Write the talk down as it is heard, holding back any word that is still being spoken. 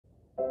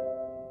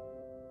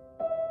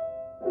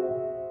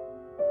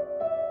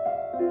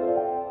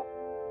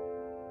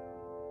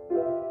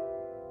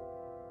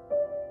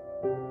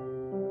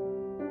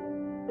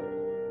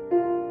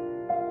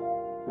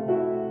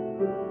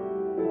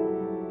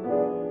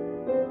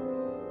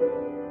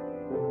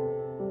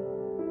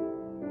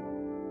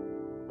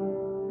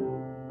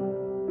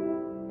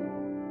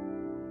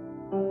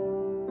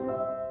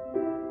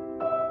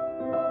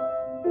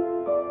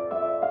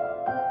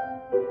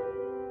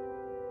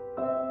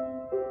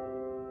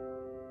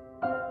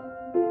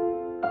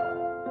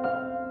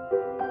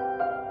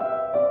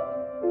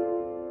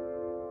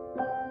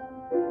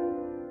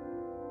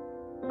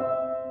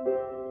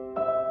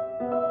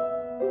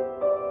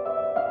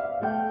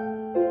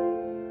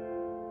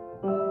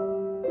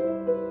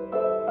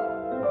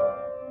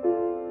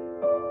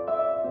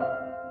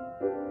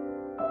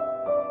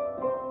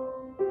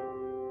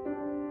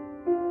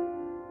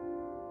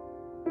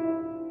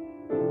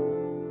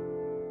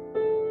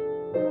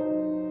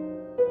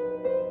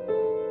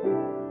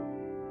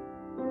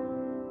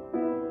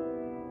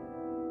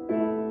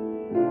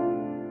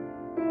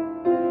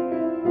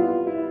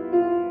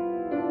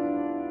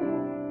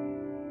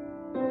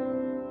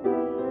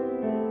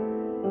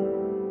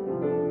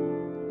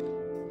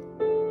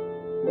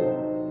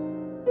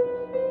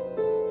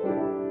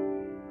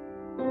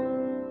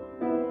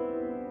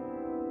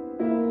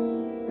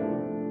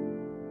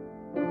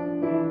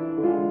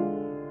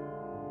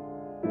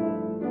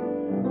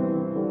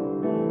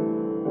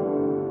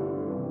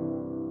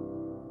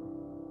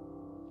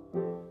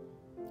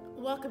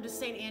Welcome to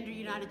St. Andrew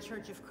United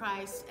Church of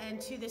Christ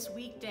and to this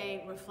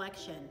weekday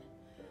reflection.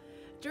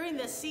 During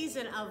the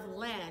season of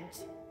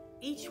Lent,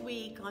 each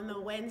week on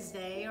the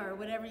Wednesday or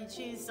whenever you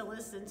choose to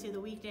listen to the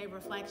weekday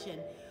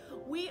reflection,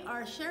 we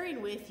are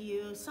sharing with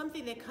you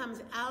something that comes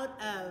out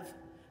of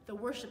the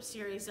worship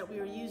series that we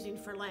are using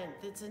for Lent.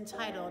 It's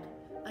entitled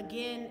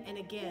Again and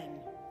Again,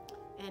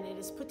 and it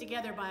is put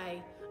together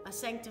by a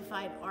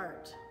Sanctified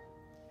art.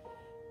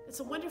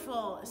 It's a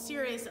wonderful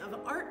series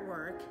of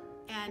artwork,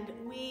 and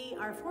we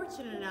are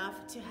fortunate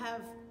enough to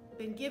have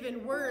been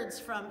given words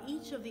from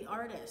each of the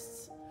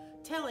artists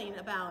telling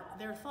about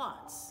their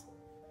thoughts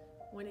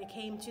when it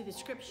came to the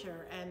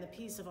scripture and the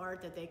piece of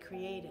art that they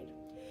created.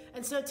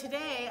 And so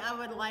today I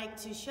would like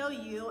to show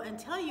you and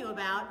tell you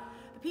about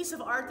the piece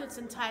of art that's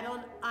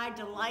entitled I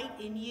Delight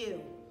in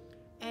You.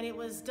 And it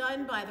was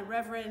done by the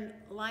Reverend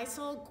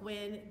Lisle,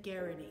 Gwynn,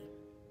 Garrity.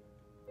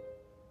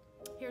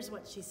 Here's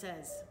what she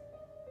says.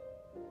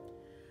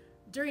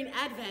 During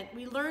Advent,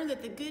 we learn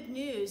that the good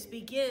news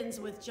begins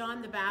with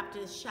John the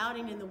Baptist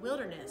shouting in the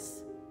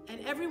wilderness,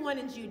 and everyone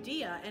in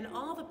Judea and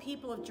all the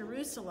people of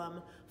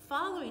Jerusalem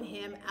following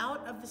him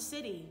out of the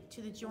city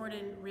to the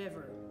Jordan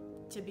River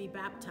to be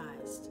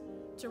baptized,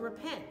 to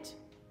repent,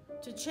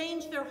 to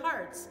change their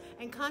hearts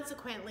and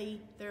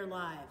consequently their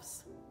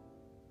lives.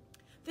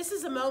 This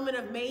is a moment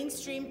of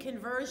mainstream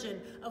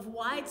conversion, of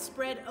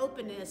widespread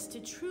openness to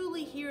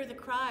truly hear the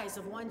cries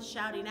of one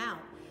shouting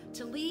out,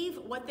 to leave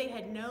what they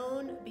had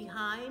known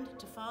behind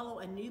to follow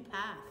a new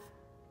path.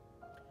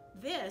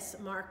 This,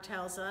 Mark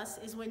tells us,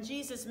 is when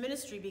Jesus'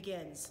 ministry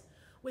begins,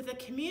 with a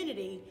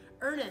community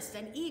earnest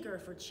and eager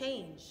for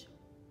change.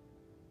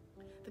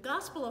 The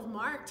Gospel of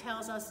Mark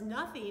tells us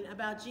nothing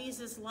about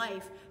Jesus'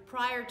 life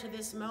prior to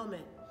this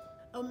moment,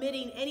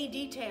 omitting any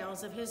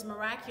details of his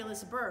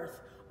miraculous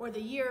birth or the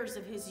years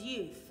of his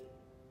youth.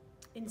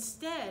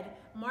 Instead,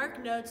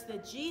 Mark notes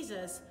that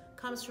Jesus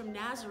comes from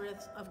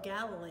Nazareth of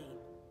Galilee,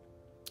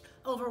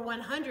 over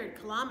 100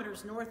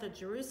 kilometers north of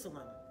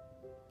Jerusalem.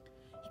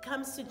 He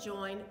comes to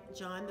join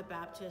John the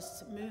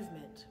Baptist's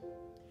movement.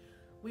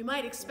 We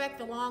might expect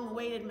the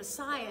long-awaited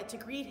Messiah to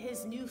greet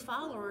his new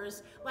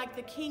followers like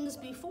the kings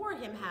before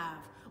him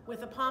have,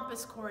 with a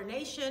pompous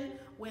coronation,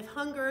 with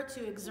hunger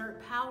to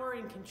exert power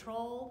and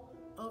control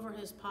over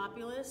his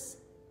populace.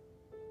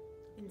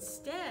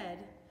 Instead,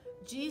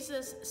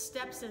 Jesus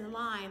steps in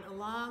line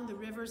along the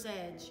river's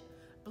edge,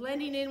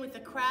 blending in with the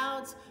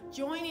crowds,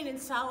 joining in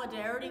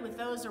solidarity with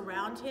those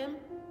around him.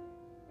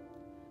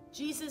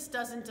 Jesus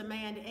doesn't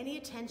demand any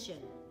attention,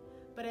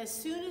 but as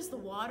soon as the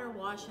water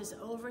washes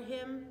over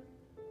him,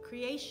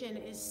 creation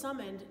is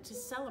summoned to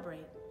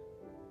celebrate.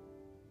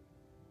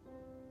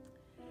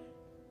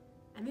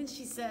 And then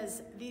she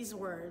says these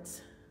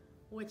words,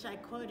 which I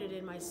quoted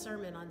in my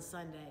sermon on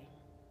Sunday.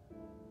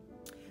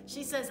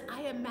 She says,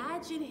 I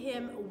imagine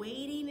him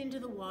wading into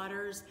the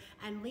waters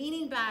and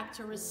leaning back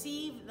to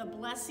receive the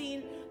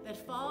blessing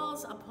that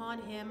falls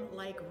upon him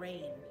like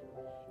rain.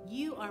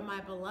 You are my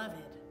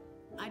beloved.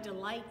 I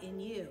delight in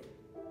you.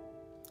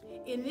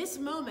 In this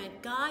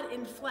moment, God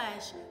in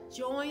flesh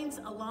joins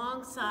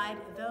alongside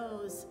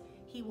those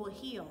he will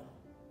heal,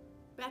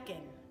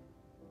 beckon,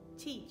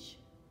 teach,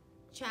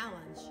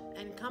 challenge,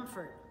 and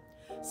comfort.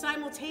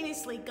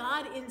 Simultaneously,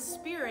 God in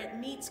spirit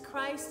meets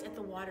Christ at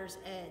the water's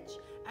edge,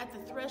 at the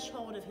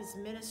threshold of his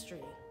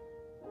ministry.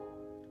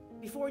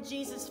 Before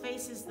Jesus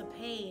faces the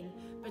pain,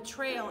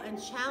 betrayal,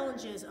 and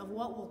challenges of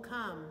what will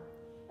come,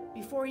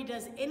 before he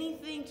does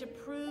anything to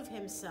prove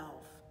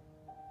himself,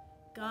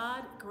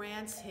 God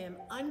grants him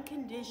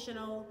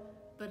unconditional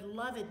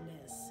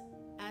belovedness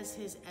as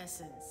his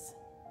essence.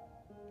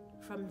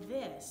 From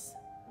this,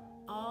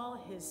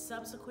 all his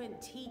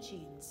subsequent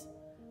teachings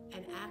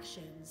and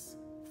actions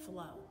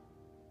flow.